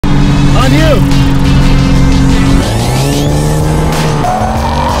On you.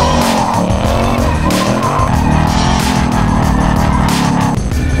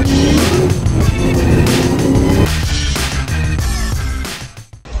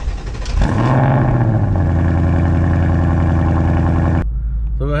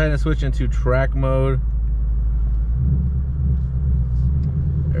 So go ahead and switch into track mode.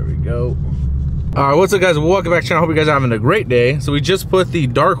 There we go. All right, what's up guys? Welcome back to the channel. Hope you guys are having a great day. So we just put the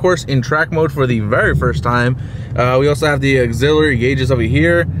Dark Horse in track mode for the very first time. We also have the auxiliary gauges over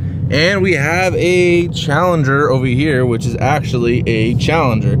here, and we have a Challenger over here, which is actually a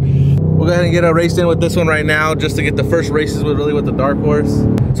Challenger. We'll go ahead and get a race in with this one right now, just to get the first races with the Dark Horse.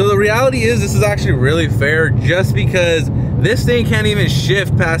 So the reality is this is actually really fair, just because this thing can't even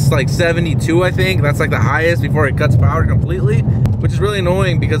shift past like 72, I think. That's like the highest before it cuts power completely, which is really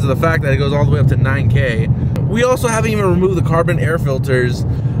annoying because of the fact that it goes all the way up to 9K. We also haven't even removed the carbon air filters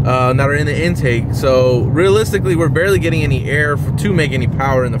that are in the intake. So realistically, we're barely getting any air to make any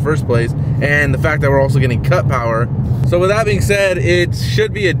power in the first place. And the fact that we're also getting cut power. So with that being said, it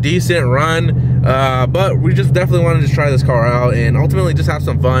should be a decent run. But we just definitely wanted to try this car out and ultimately just have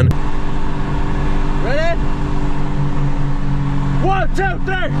some fun. Ready? 1, 2,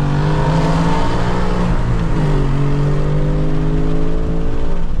 3.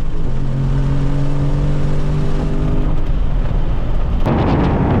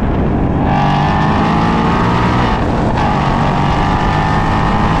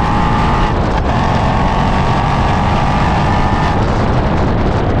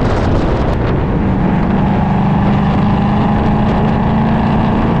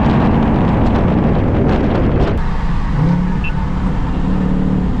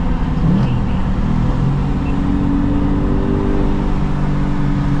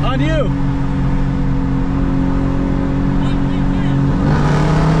 On you.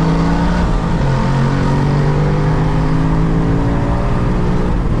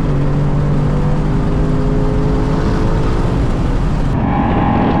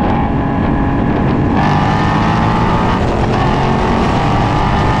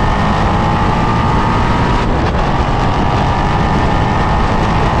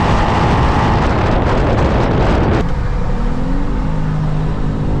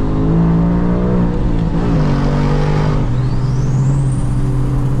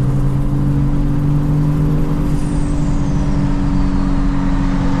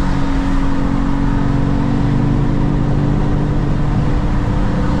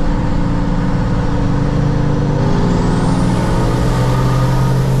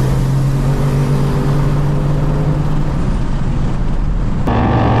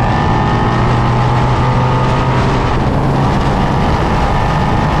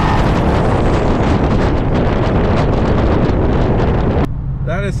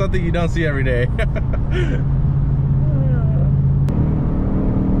 That is something you don't see every day.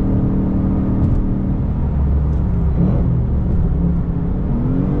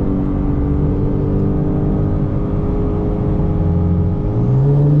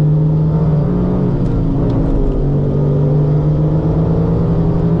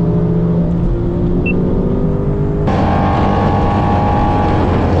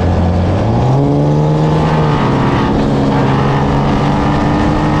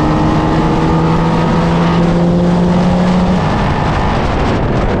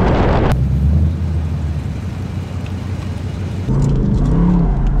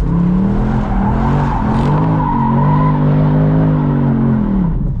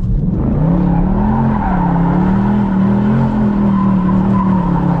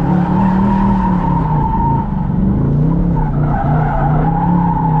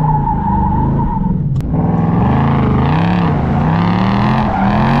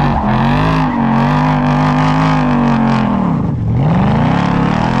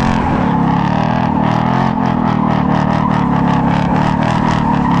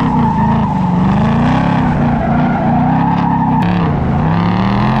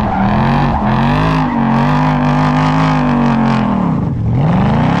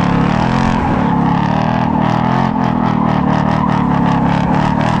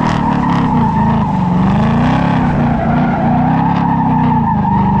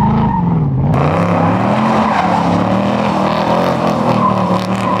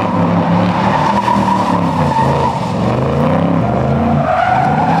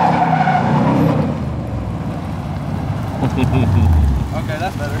 Okay,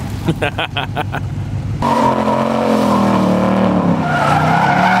 that's better.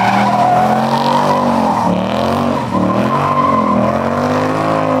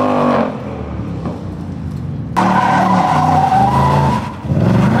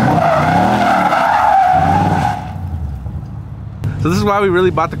 So this is why we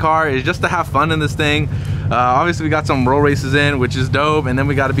really bought the car, is just to have fun in this thing. Obviously we got some roll races in, which is dope, and then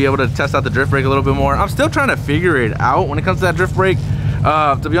we got to be able to test out the drift brake a little bit more. I'm still trying to figure it out when it comes to that drift brake.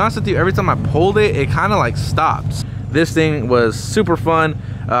 To be honest with you, every time I pulled it, it kind of like stops. This thing was super fun.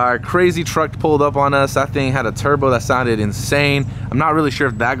 Crazy truck pulled up on us. That thing had a turbo that sounded insane. I'm not really sure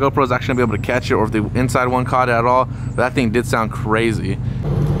if that GoPro is actually gonna be able to catch it or if the inside one caught it at all, but that thing did sound crazy.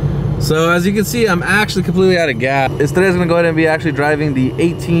 So as you can see, I'm actually completely out of gas. Today's gonna go ahead and be actually driving the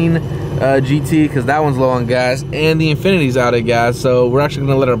 18 GT, because that one's low on gas, and the Infinity's out of gas. So we're actually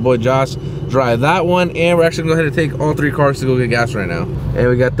gonna let our boy Josh drive that one, and we're actually gonna go ahead and take all 3 cars to go get gas right now. And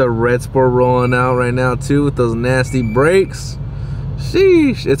we got the red Sport rolling out right now too with those nasty brakes.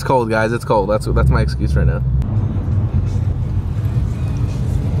 Sheesh, it's cold, guys, it's cold. That's my excuse right now.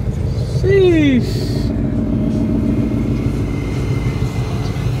 Sheesh.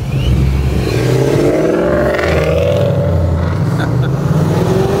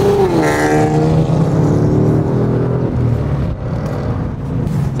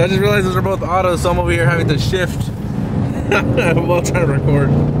 I just realized those are both autos, so I'm over here having to shift while trying to record.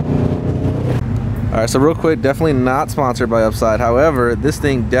 Alright, so real quick, definitely not sponsored by Upside. However, this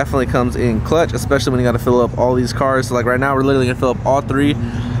thing definitely comes in clutch, especially when you got to fill up all these cars. So like right now, we're literally going to fill up all 3.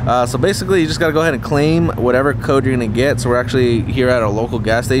 So basically, you just got to go ahead and claim whatever code you're going to get. So we're actually here at our local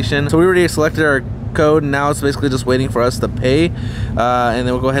gas station. So we already selected our code, and now it's basically just waiting for us to pay. And then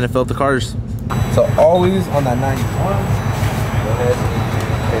we'll go ahead and fill up the cars. So always on that 91, go ahead and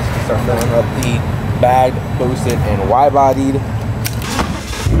basically start filling up the bagged, boosted, and wide-bodied.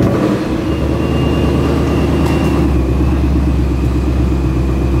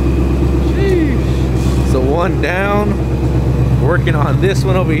 So one down, working on this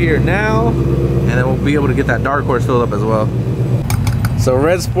one over here now, and then we'll be able to get that dark horse filled up as well. So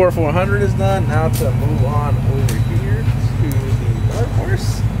red Sport 400 is done. Now to move on over here to the dark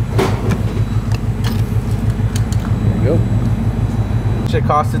horse. There we go. It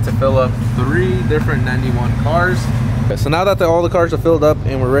costed to fill up 3 different 91 cars. Okay, so now that all the cars are filled up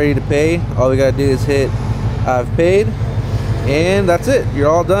and we're ready to pay, all we gotta do is hit I've paid, and that's it. You're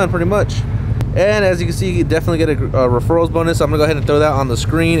all done pretty much. And as you can see, you definitely get a referrals bonus. So I'm gonna go ahead and throw that on the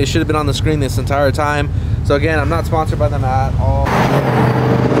screen. It should have been on the screen this entire time. So again, I'm not sponsored by them at all.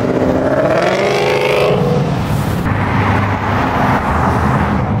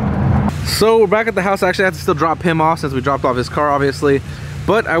 So we're back at the house. Actually, I have to still drop him off since we dropped off his car, obviously.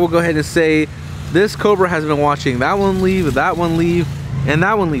 But I will go ahead and say this Cobra has been watching that one leave, that one leave, and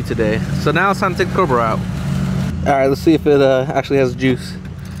that one leave today. So now it's time to take the Cobra out. All right, let's see if it actually has juice.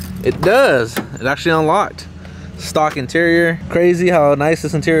 It does. It actually unlocked. Stock interior. Crazy how nice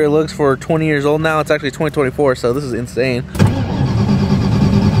this interior looks for 20 years old now. It's actually 2024, so this is insane.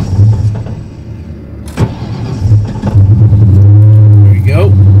 There we go.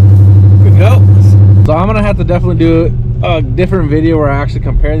 Here we go. So I'm gonna have to definitely do a different video where I actually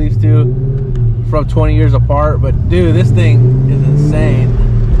compare these two from 20 years apart. But dude, this thing is